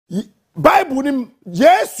Bible nim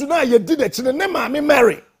Yesu na ye di de chine ne maame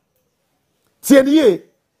Mary. Tieniye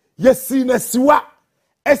yesi na siwa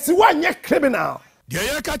esiwa nye criminal. Dia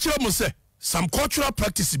ya ka kire mo se some cultural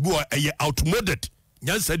practice bi o outmoded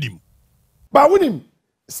nyansadim. But winim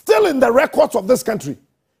still in the records of this country.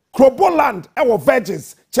 Krobo land our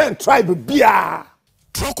virgins chen tribe bia.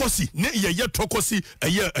 Trokosi ne ye trokosi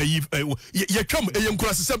ye twam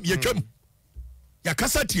nkurasesam ye twam. Ya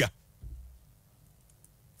kasatia.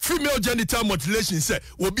 Female genital mutilation say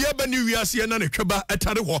obi aba ni wiase na ne tweba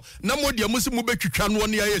etare ho na modie musimu betwitwa no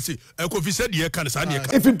ne ayesi ekofi said ye kan sa ne.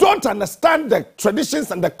 If you don't understand the traditions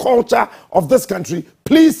and the culture of this country,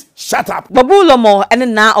 please shut up. Wulomo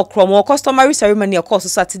and na okromo customary ceremony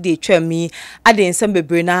occurs Saturday twemi ade nsem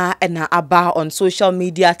bebre na na aba on social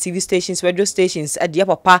media, TV stations, radio stations ade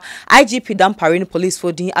papa IGP Damparin police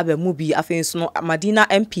for din abamubi afenso no Madina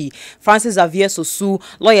MP Francis Xavier Sosu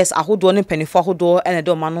lawyers ahodo ne penifo ahodo ene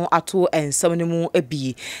do no ato ensem ne mu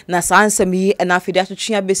ebi na sansemi na afide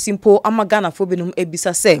atwetwe besimpo amagana fo binom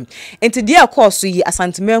ebisa se enti dia course yi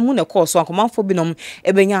asantemamu na course ankomanfo binom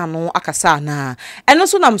ebenya no akasa na eno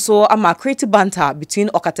so nam so ama creative banter between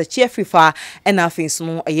Okatakyie Afrifa and afenso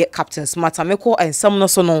no Captain Smart ameko ensem no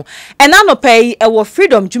so no ena no pay ewo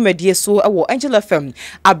freedom dwumadie so ewo Angel FM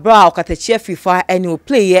abra Okatakyie Afrifa ene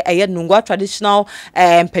play nungwa traditional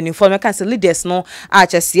penifo meka leaders no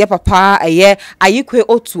achese papa ayikwe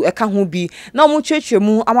otu eka ho bi na omo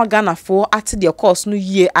twetwemu amagana fo ate de course no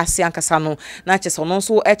yie ase ankasa no na achese no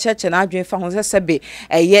so echeche na adwen fa ho sebe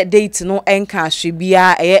date no enka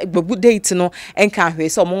hwebia Gborbu date no enka hwe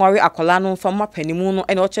se omo ware akola no fa mapanimu no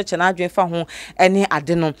ene ocheche na adwen fa ho ene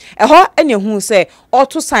ade no eho ene hu se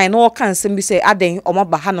oto sign no kan sem bi se aden omo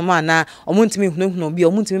ba ha no ma na omo ntimi hunahunu bi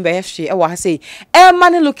omo ntimi be hwe e wa ha se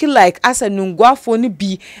man looking like as a nungwafo ni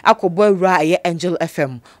bi akobo awura Angel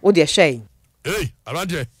FM wo de hwe. Hey,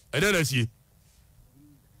 aranje, edena sie.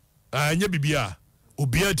 Anya bibia,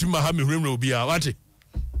 obia ti ma ha me hwemre obia, wate.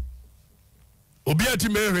 Obia ti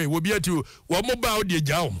mehwe, obia ti wo mo ba o de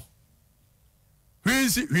gya wo.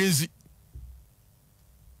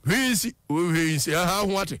 Hwinsi. Aha ho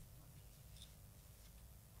wate.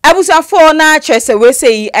 Abusa for na chese we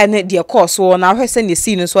say ene de course wo na hwese ne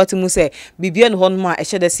see no so atimu se bibia no hono ma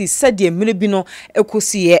ehye da see said mmiri bi no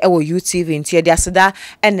ekosi e wo YouTube ntie de aseda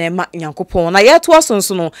ene ma nyankopon na yeto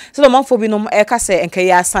asonso no se do manfo bi no e ka se enka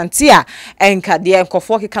ya asante a enka de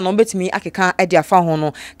enkofo keka no betimi akeka e de afa ho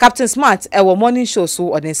no Captain Smart e wo morning show so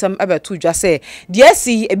odensem ebeto dwa se de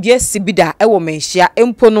si ebiesi bida e wo menhia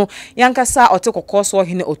empo no yankasa otekokọ so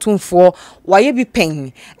hene otumfo waye bi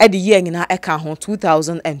pen e de ye nyina e ka ho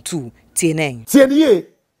 2002 Tieniye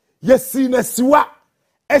yesi na siwa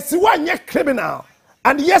esiwa nye criminal.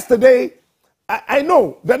 And yesterday I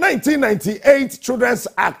know the 1998 Children's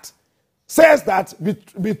Act says that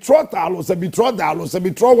betrothal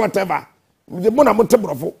or whatever. The mona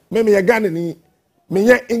montebrofo me Ghana ni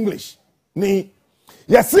me English ni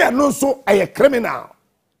yesi no so a criminal.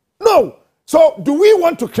 No. So do we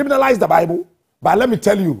want to criminalize the Bible? But let me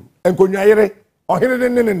tell you, enkonyayere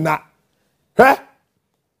ohene na.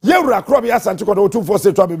 Yewura krobi asante kodo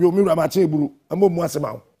 247 twa bebi omiwura ma che buru amomu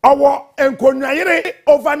asema owo enkonwayere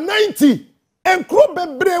over 90 enkro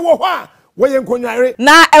bebre wo ho a we enkonwayere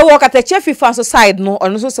na ewo Okatakyie Afrifa so side no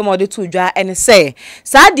ono so some ode to dwa ene se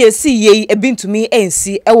saa de si ye ebintumi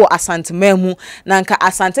ensi ewo asante mamu na nka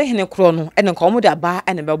asante hene kro no ene nka omo de aba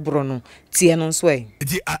ene bebro no tie no so e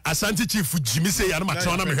di asante chief jimi se ya na ma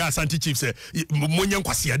na me asante chief se monye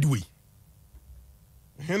nkwase ade we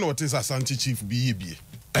hene what is asante chief bi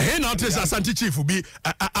Hey, now this Asante chief will be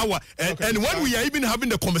our and when we are even having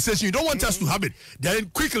the conversation, you don't want us to have it. Then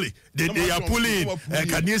quickly they are pulling.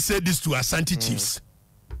 Can you say this to Asante chiefs?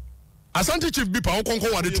 Asante chief be power conquer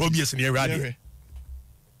what the Tobias near radio.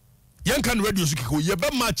 Young can radio Sukiko, you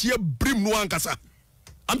better match here brim no ankasa.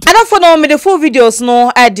 I don't follow me the full videos no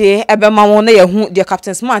ade ebema won na yehu de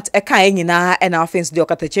Captain Smart e kan nyina e na offense de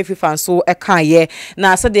Okatakyie Afrifa so e kan ye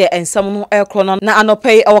na so de ensam no e kro no na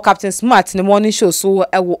anopay e wo Captain Smart ne morning show so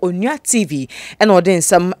e wo Onua TV e na ode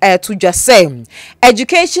ensam e to dwa say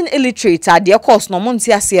education illiterate de course no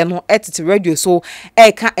monti ase no etete radio so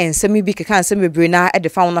e kan ensam bi keka ensam bebre na e de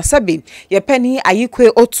fa wona sabe ye pani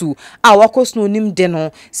ayikwe otu a wakos no nim de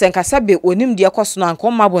no senka sabe onim de course no anko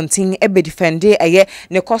mabontin e be defend eye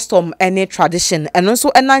ne ne custom any tradition and also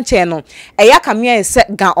enanche no eya kamia se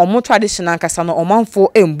ga omo tradition ankasa no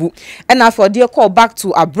omanfo embu and after dey call back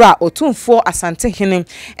to abra otumfo asante hene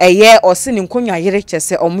eye osi ne nkonwa yere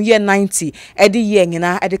kyese omo ye 90 ede ye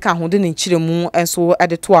nyina ede ka ho de ne nchiremu enso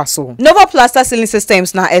ede to aso Nova Plaster Ceiling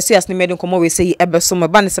Systems na SUS ne made nkomo we say ebeso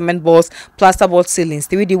me cement balls plasterboard ceilings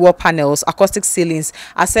 3D wall panels acoustic ceilings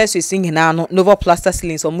accessories nyina no Nova Plaster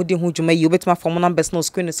Ceilings omudi hu dwuma yi obetima phone numbers no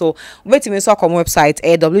screen so obetimi so akom website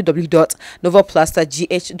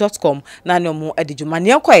www.novaplastergh.com na no mo edijuma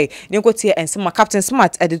ne kwai ne kotie ensema Captain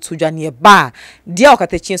Smart editu dwa ne ba dia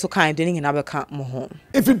Okatakyie so kan de nyina beka mo ho.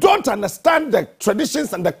 If you don't understand the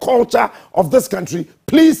traditions and the culture of this country,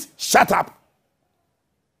 please shut up.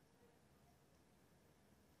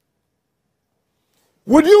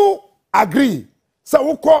 Would you agree? So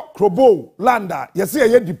we call Gborbu landa, yes,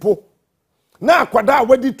 ye depot. Now, kwada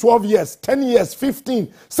wedi 12 years, 10 years,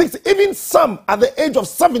 15, 16, even some at the age of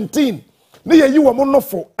 17. Na ye you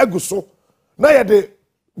monofo eguso. Na ye the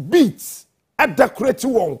beats at decorate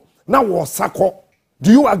one. Na wo sako.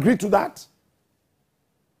 Do you agree to that?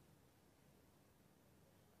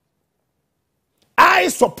 I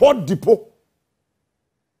support depot.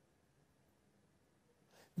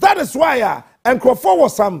 That is why and Crawford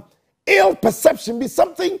was some ill perception, be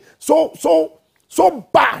something so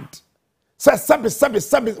bad.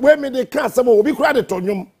 Sabi, where may they can't some will be credit on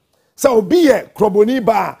you. So be a croboni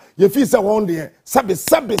bar, your fees are on there. Sabi.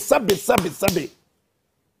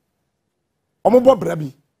 Omobo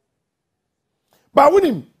Brabi. But with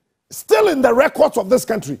him, still in the records of this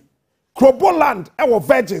country, Gborbu land, our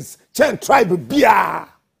virgins, chain tribe, beer.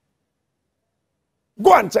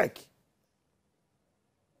 Go and check.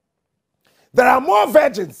 There are more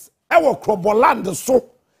virgins, our Gborbu land, so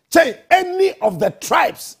chain any of the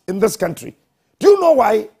tribes in this country. Do you know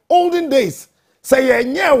why? Olden days, say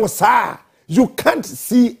you can't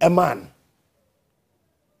see a man.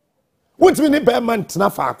 Won't mean a bear man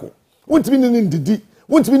tinafako. Won't mean in Didi.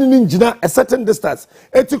 Won't mean in Jina a certain distance.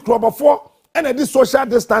 Eti Gborbu 4 and a social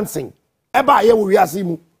distancing. Eba ye we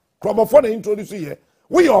asimu. Gborbu 4 na introduce ye.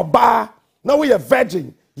 We are bar, now we are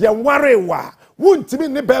virgin. Ye warewa. Won't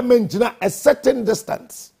mean a bear man Jina a certain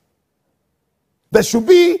distance. There should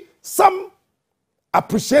be some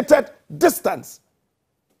appreciated distance.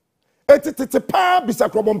 Eti pa bisa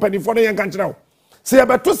Gborbu mpani for na yanka nchira. Se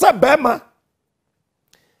yebeto sa bema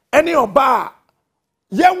eni oba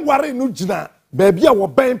yen ware no gina baabi a wo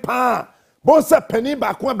ben pa bon se pani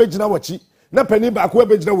ba ko abegina wachi na pani ba ko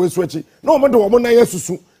abegina wesu achi na omo de wo na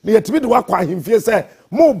yesusu na yetimi de wakwa ahemfie se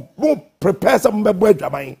mo prepare some bebo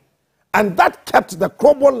adwaman. And that kept the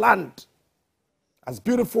Gborbu land as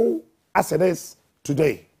beautiful as it is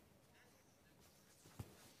today.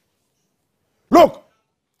 Look,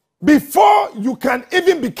 before you can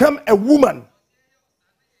even become a woman,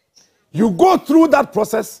 you go through that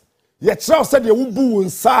process. Your child said you will boo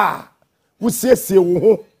and sa, we say,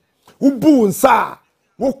 who boo and sa,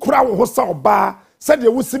 who crown who saw bar, said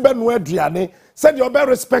you will see Ben Wedriane, said you be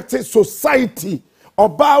respected society, or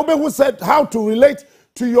bar who said how to relate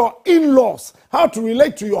to your in-laws, how to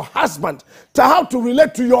relate to your husband, to how to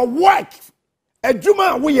relate to your wife.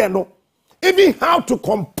 Ejuma we know, even how to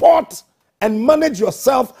comport and manage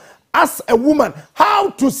yourself as a woman, how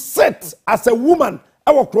to sit as a woman,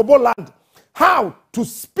 our Gborbu land, how to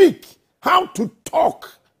speak, how to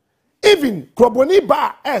talk. Even Gborbu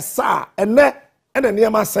ba esa ene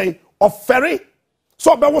niyama say of ferry.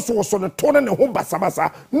 So be was on the tone and home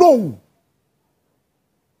basabasa. No.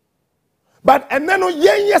 But and then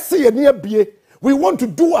we want to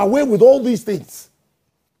do away with all these things.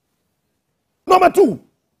 Number 2.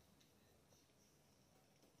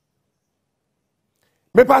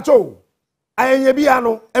 Me pacho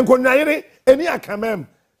ayenyebiano enkonayere eni akamem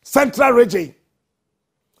central region.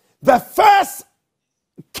 The first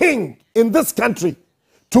king in this country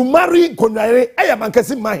to marry konayere aya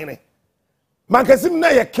mankasim mahine. Mankasim na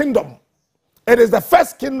ye kingdom. It is the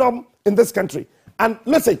first kingdom in this country. And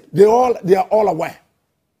listen, they are all aware.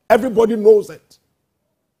 Everybody knows it.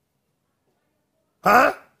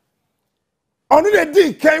 Huh? Only the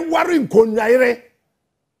D can worry konayere.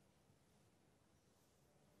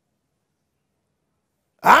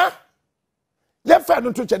 Huh? Then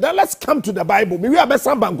let's come to the Bible.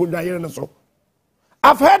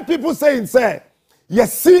 I've heard people saying, say,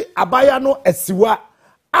 yes, see, abayano esiwa,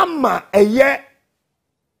 ama eye,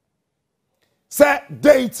 say,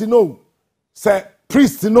 deity no, say,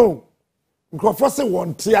 priest no, nkofose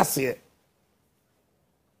wonti ase.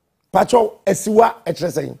 Pacho, esiwa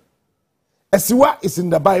etreseng. Esiwa is in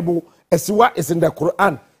the Bible, esiwa is in the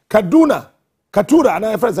Quran. Katura,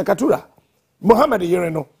 ana efrase Katura. Muhammad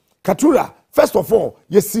Yereno, Katura, first of all,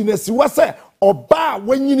 yesinesi wase oba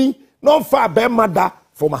wenyini no fa be mother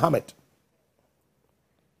for Muhammad.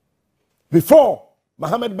 Before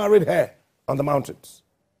Muhammad married her on the mountains.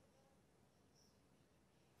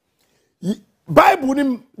 Bible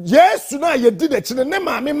nim Yesu na ye di de chine ne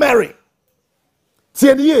maame Mary.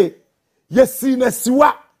 Tieniye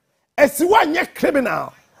yesinesiwa esiwa nye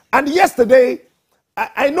criminal. And yesterday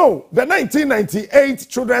I know the 1998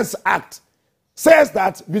 Children's Act says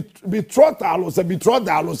that betrothal or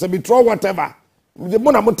betrothal whatever. The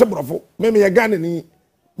mona montebrofo me Ghana ni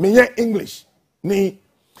me English ni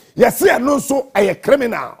yes I know so a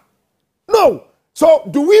criminal. No. So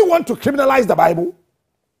do we want to criminalize the Bible?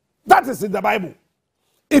 That is in the Bible.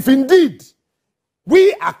 If indeed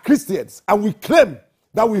we are Christians and we claim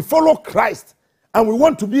that we follow Christ and we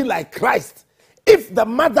want to be like Christ, if the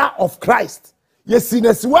mother of Christ,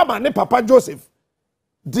 Yesinesiwama ne Papa Joseph,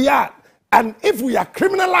 dear, and if we are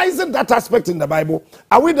criminalizing that aspect in the Bible,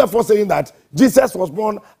 are we therefore saying that Jesus was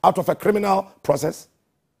born out of a criminal process?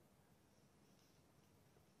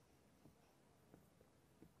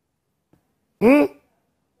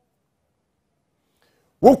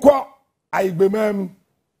 Woko aibemem,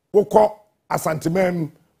 woko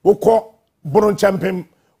asantimem, woko boronchampem,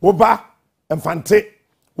 woba enfante,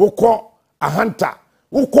 woko ahanta,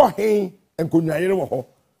 woko hein enkunyayere wo ho.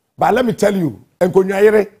 But let me tell you,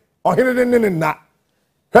 enkunyayere ohene na.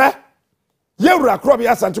 He? Yewura krobi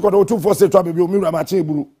asante kodo 247 to abebi omiru ma che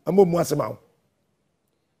eburu, amomu asema wo.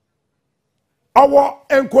 Owo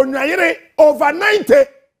enkunyayere over 90.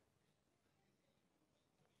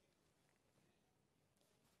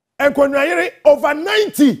 Enkonwayere over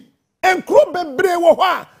 90. Enkro bebre wo ho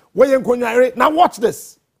a we enkonwayere. Now watch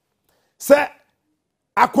this. Say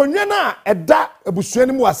akonwa na eda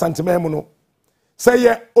ebusuani mu asantemam no. Say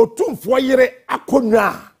ye otumfo yere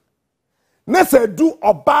akonwa. Na say du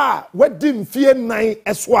oba wadi mfie nan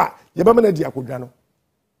eso a ye be na di akonwa no.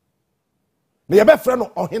 Na ye be frɛ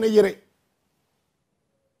no ohene yere.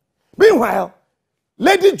 Meanwhile,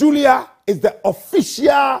 Lady Julia is the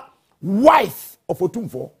official wife of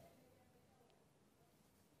Otumfo.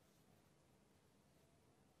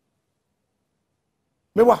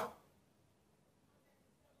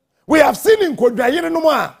 We have seen in Kodwayere no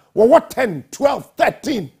more what 10, 12,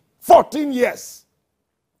 13, 14 years.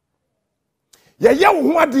 Ye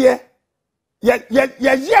huadie ye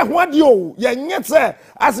huadio ye nyetse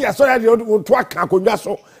as ya so ya de to aka kodwa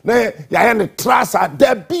so na ya ne trasa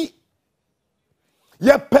debi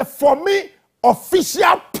ye performing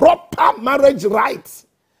official proper marriage rights.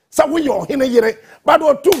 So we your hine yere but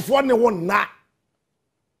Otumfo ne won na.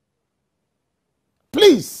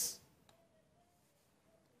 Please.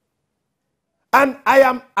 And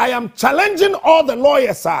I am challenging all the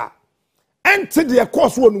lawyers, sir. Enter the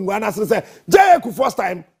course one and I say, Jayaku first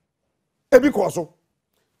time, ebi course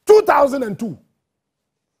 2002.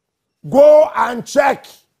 Go and check.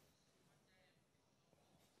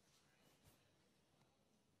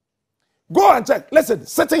 Go and check. Listen,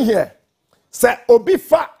 sitting here, say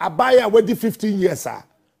Obifa Abaya wedi 15 years, sir.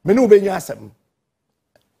 Menu be nyasem.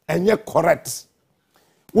 And you're correct.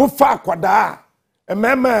 Wofa kwada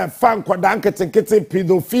emema fan kwada nkete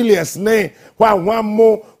pedophilias ne one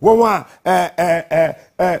more one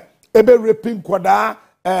ebe raping kwada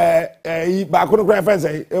ba kono kra fa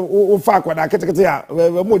say wofa kwada kete ya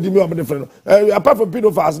mo di mi o be friend apart from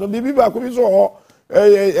pedophiles no bibi ba ko bi so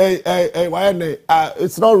why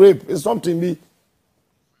it's not rape, it's something be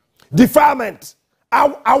defilement.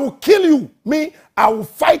 I will kill you, me I will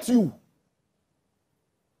fight you.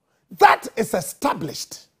 That is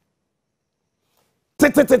established. Na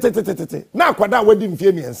kwada wedi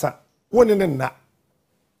mfie miensa. Wonene na.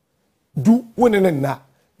 Du wonene na.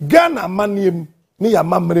 Ghana maniem ni ya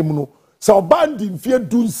mamre mu no. Sa obandi mfie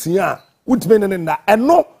dunsia wutime nene na.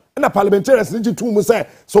 Eno na parliamentarians ni jitu mu say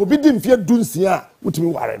so obi di mfie dunsia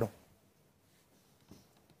wutime ware no.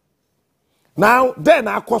 Now then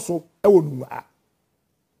akoso ewonu a.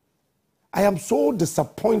 I am so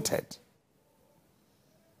disappointed.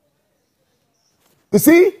 You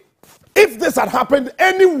see, if this had happened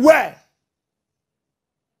anywhere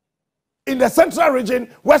in the central region,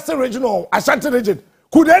 western region, or Ashanti region,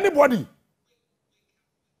 could anybody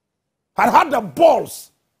have had the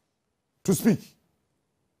balls to speak?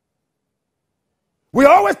 We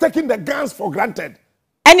are always taking the guns for granted.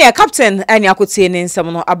 Any captain, any I could say in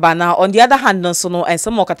some abana. On the other hand, no so no and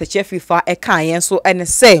some Okatakyie Afrifa a kind so and the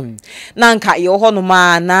same. Nanka yo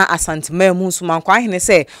honoma na asante musuman kwa hine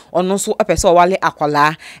say on no so a person wale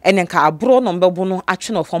akwala and then ka abro number bono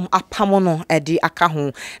action from apamono edi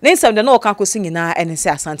akaho. Then some the no kanko singing na and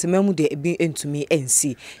say asante memu de be into me and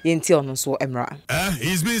see yenti on so emra.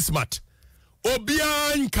 He's being smart.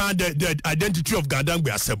 Obian can the identity of Gadangbe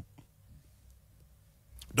asem.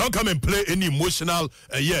 Don't come and play any emotional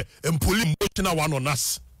and pull emotional one on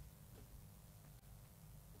us.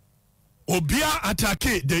 Obia attack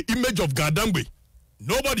the image of Gadangbe.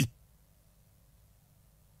 Nobody.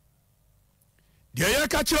 The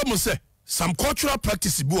ayakachi mo say some cultural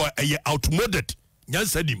practices bo outmoded. Nyan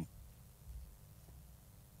said him.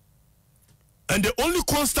 And the only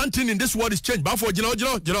constant thing in this world is change. But for you know,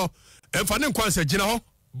 and for them say you know,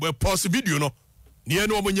 but pause video no. Near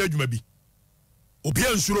no one yet maybe.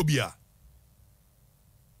 Obia nsurobia.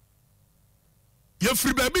 Ye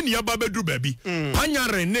free baby ni ababedru baby.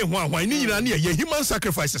 Panyare ne hwan ni nyina ne ye human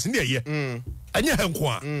sacrifices ne ye. Anya henko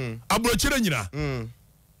a. Abrochire nyina.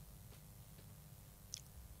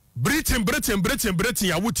 Britain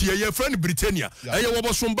ya wuti ye friend Britannia. Eye wo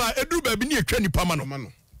bosomba edru baby ne atwa nipa ma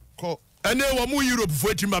no. Ko ene wo mu Europe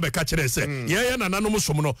fuati ma be ka kire se ye nananom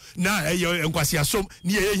som no na eye enkwase asom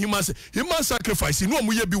ne ye human sacrifice no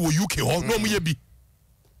mu ye bi wo UK ho no mu ye bi.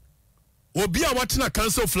 Obi a watena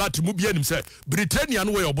cancel flat mu bia nim say Britannia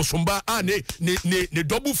no we obosomba a ne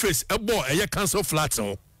double face ebo eye cancel flat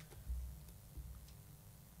ho.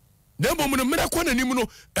 Nemo no mera kwa nanim no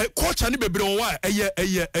culture ne bebre wo wa eye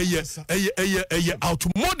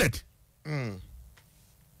outmoded.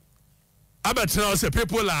 Abetra say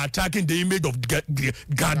people are attacking the image of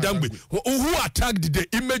Gadangbe. Who attacked the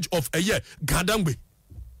image of Gadangbe?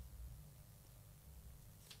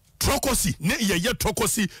 Trokosi ne ye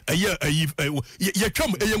trokosi ye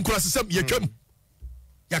twam nkurasesem ye twam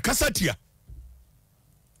ya kasatia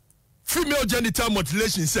female genital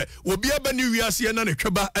mutilation say obi aba ni wiase na ne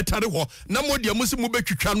tweba etare ho na modi amusi mu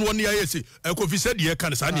betwitwa no ne ayese ekofise de ye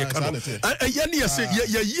kan sa ne kan ye ne yese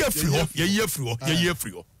ye afri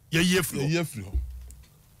ho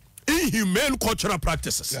inhumane cultural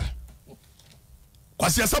practices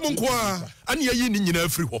kwasi asam nko a ne ye ni nyina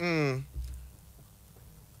afri ho.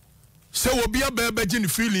 So obi abebe gin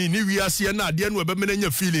feeling ni wiase na ade no ebe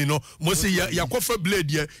menanya feeling no mo se yakofa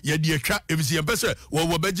blade ye de atwa ebisi ye pese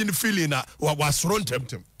wo be gin feeling na wasoro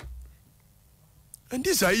ntem. And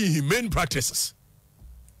these are inhumane practices.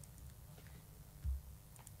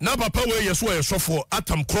 Na papa we yeso yesofo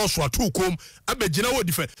atam cross wa to kom abegina wo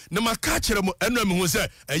defend na maka kire mo enu me hu se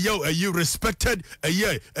ayi respected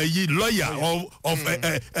ayi lawyer of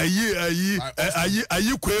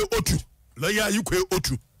ayi kwe otu lawyer ayi kwe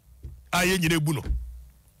otu aye nyine bu no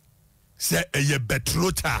se eye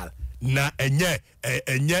betrothal na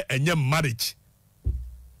enye marriage.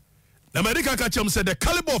 Na America catch said the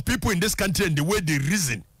caliber of people in this country and the way they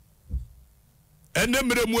reason and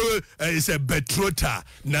them is a betrothal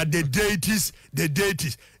na the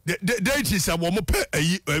deities are womo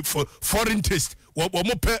pe for foreign taste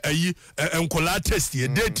womo pe enkola taste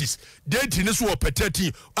deities ni so pe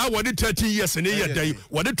 13 won 13 years ne ye dai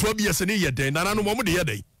won 12 years ne ye dai na no mo de ye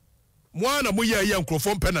dai mwana mu ye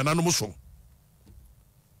nkrofo mpe na nanom so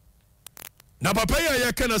na papa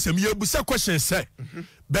ye kana sem ye busa question say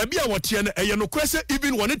baby a wote na eye no kwese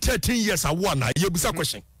even won 13 years awo na ye busa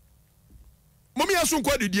question momi aso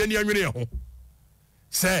nkwa didie ni anwene ho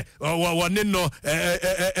say won no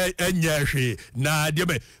enya hwe na de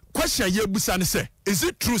be question ye busa ne say is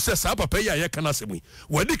it true say sa papa ye kana sem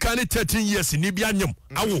wodi kan 13 years ni bi anyam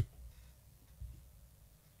awo.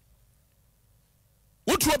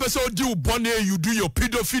 What you say do bonne you do your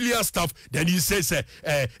pedophilia stuff then you say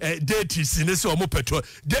date is in so mo petrol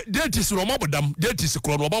date is no mabodam date is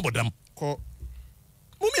kro no mabodam ko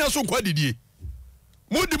mumi aso kwa didie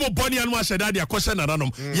mudi mo bonne anu aheda de akoshe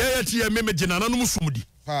nananom ye tie meme gina nananom sumdi.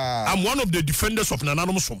 I'm one of the defenders of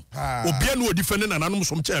nananom sum obi anu o defend nananom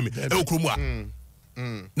sum cheme e okromu a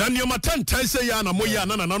na nioma tantan say ya na mo ya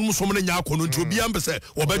na nananom sum ne nya akono nti obi am be say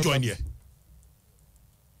wo be join here.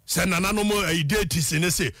 Say nananom a date is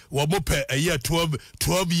in say wo mo pe a year 12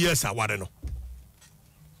 years aware no.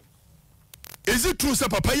 Is it true say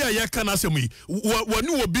papa ya kana asem yi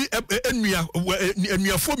woni obi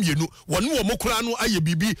enuafo mienu woni wo mo kura no aye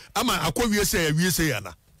bibi ama akwawie say ya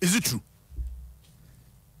na. Is it true?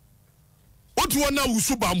 Otu wona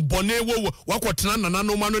usubam bone wo wakotena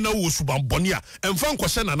nananom anu na usubam bone a emfa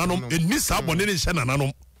nkɔhye nananom eni sa bone ne hye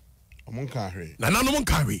nananom omonka hwe nananom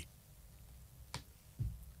nka hwe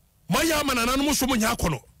Maya manananom so munya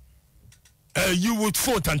akono you would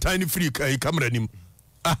phone and tiny free camera nim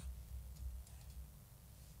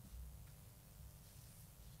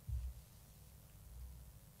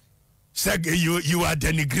say you are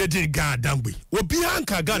denigrating God Dangbe obi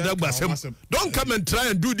anka God Dangbe don't come and try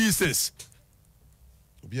and do these things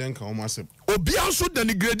obi anka o masem obi also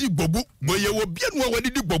denigrating Gborbu boye obi anu wadi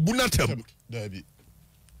di Gborbu natam dabi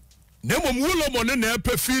Nemo Wulomo ne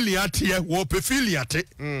pefiliate, wo pefiliate,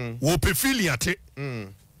 wo pefiliate.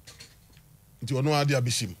 You know how they are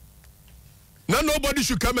bishim. Now nobody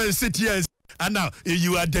should come and sit here and now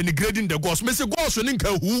you are denigrating the gods. Mr. Gods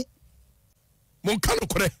who Moncano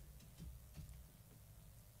kore.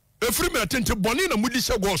 A free man attend to Bonina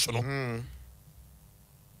Mudisha gods no.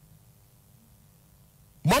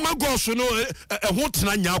 Mama gods no a what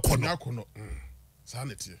na nyakono.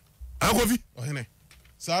 Sanity. Agovi. Ohene.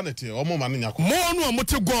 Sanity or more money. More no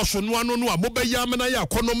mote gods no mobe yamana ya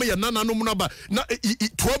kono me nana no munaba na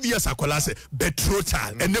 12 years akola se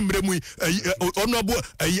betrothal enemre mu honorable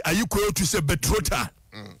ayiko to say betrothal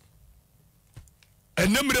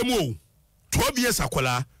enemre mu 12 years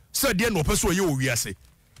akola say de no person ye owiase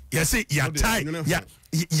ye say ya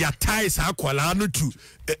tie sa akola no to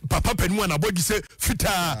papa penu na body say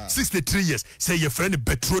fita 63 years say your friend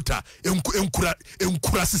betrothal enkura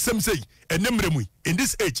sesem say enemre mu in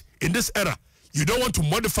this age in this era you don't want to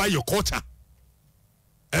modify your culture.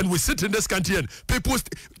 And we sit in this country and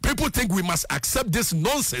people think we must accept this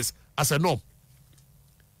nonsense as a norm.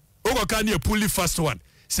 Okatakyie pulley first one.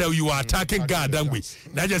 So you are attacking God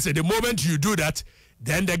Dangwe. Now just say the moment you do that,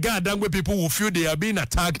 then the God Dangwe people will feel they are being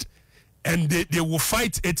attacked and they will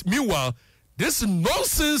fight it. Meanwhile, this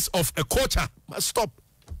nonsense of a culture must stop.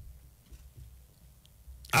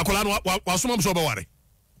 Akola wasuma msoba ware.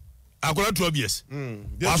 Akola 12 years.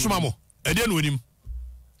 Wasuma mo. Eden with him.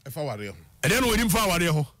 Efa ware. And then we didn't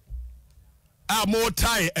find out more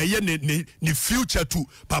tie a future to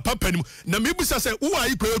Papa Penny. Now, maybe say, who are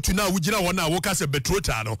you going to now? Would you want to work as a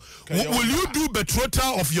betrothal? Will you do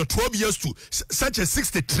betrothal of your 12 years to such a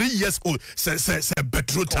 63 years old? Say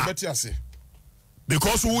betrothal.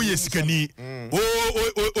 Because who is skinny?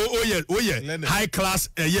 Oh, yeah, high class,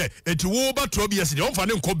 yeah. It's over 12 years. You don't find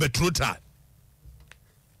him called betrothal.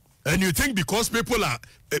 And you think because people are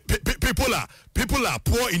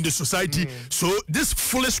poor in the society, so this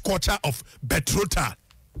foolish culture of betrothal,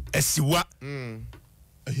 esiwa,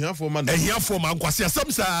 here for man, kwasi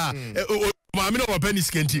asam sa, maamino wapeni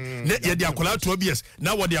skenti, ne yedi akola 12 years,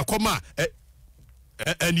 now what they are koma,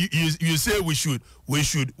 and you say we should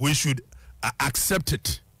accept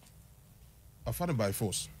it. I found it by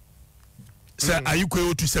force. Say, are you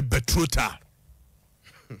going to say betrothal?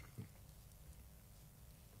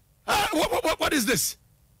 What is this?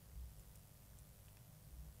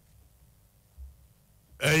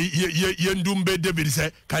 Yendumbe David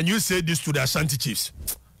said, can you say this to the Ashanti chiefs?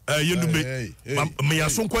 Yendumbe, me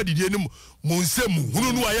asonkwa didi enu monsemu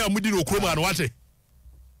hunu nu aya mudi no kroma no wate.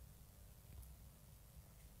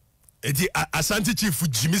 Eti Ashanti chief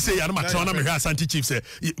Jimmy say ya na matra na me hwa Ashanti chief say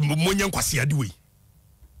monye nkwase ade we.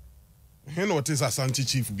 He no what is Ashanti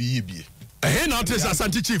chief be. Hey, now this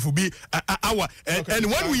Ashanti chief will be our and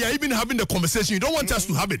when we are even having the conversation, you don't want us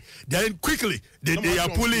to have it. Then quickly they are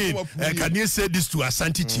pulling. Can you say this to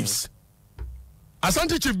Ashanti chiefs?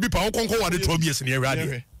 Ashanti chief be power conquer what the 12 years in the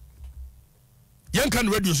radio. Young can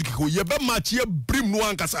radio sukiko. You be match ye brim no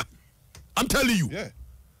ankasa. I'm telling you. Yeah.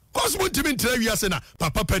 Cause when Timmy tell you say na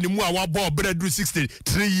Papa Penimu our boy bread do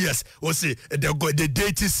 63 years. Or say the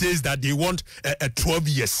deity says that they want 12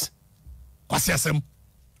 years. What's your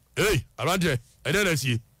hey, around here, I don't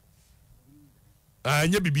see. I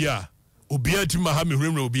never be a Obia to Mahami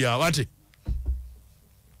Rim will be a what?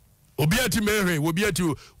 Obia to Mary will be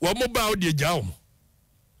to one more about the jaum.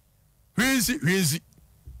 Who is it? Who is it?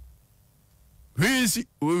 Who is it?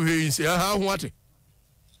 Who is it? How what?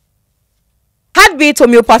 Heartbeat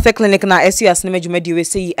homeopathic clinic na SUS na medjumadi we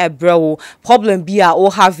say ebrewo problem bia o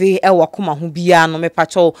have e wakoma ho bia no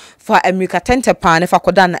mepacho for America tentepan fa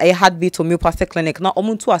koda na heartbeat homeopathic clinic na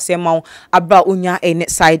omuntu asema abra onya any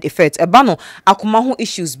side effect eba no akoma ho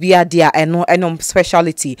issues bia dia eno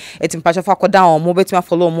speciality etimpacho fa koda o mo betima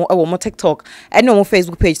follow mo e wo mo TikTok eno mo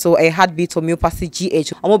Facebook page so heartbeat homeopathy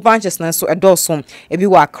GH o mo branches na so edosom ebi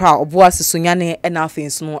wa Accra obo asisunyane na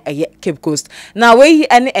afensu no Cape Coast na we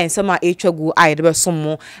any ensema etwagu I the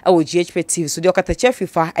somo our GhPage TV so the Okatakyie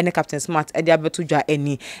Afrifa and Captain Smart e de abeto dwa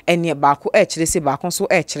any baako e kire se baako so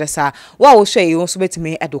e kire sa wa wo hwe you so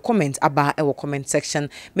betime e do comment aba e wo comment section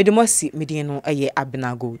me de mosi me de no eye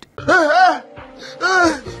Abena Gold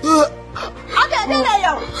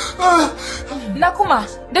Nakuma,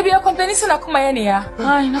 there be a company so Nakuma ya.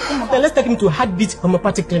 Hi, Nakuma. Let's take him to Heartbeat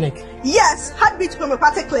Homeopathic Clinic. Yes, Heartbeat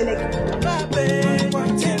Homeopathic Clinic.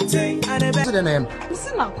 What's the name? This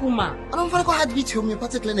is Nakuma. I don't want to go Heartbeat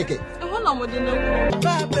Homeopathic Clinic.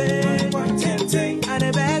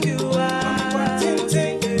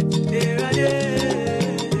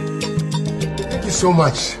 Thank you so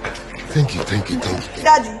much. Thank you.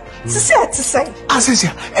 Daddy, to say. I say,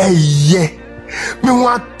 yeah. Me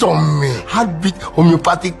want Tommy Heartbeat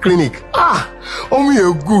Homeopathic Clinic. Ah, only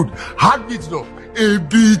a good heartbeat no.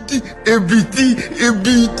 ABT.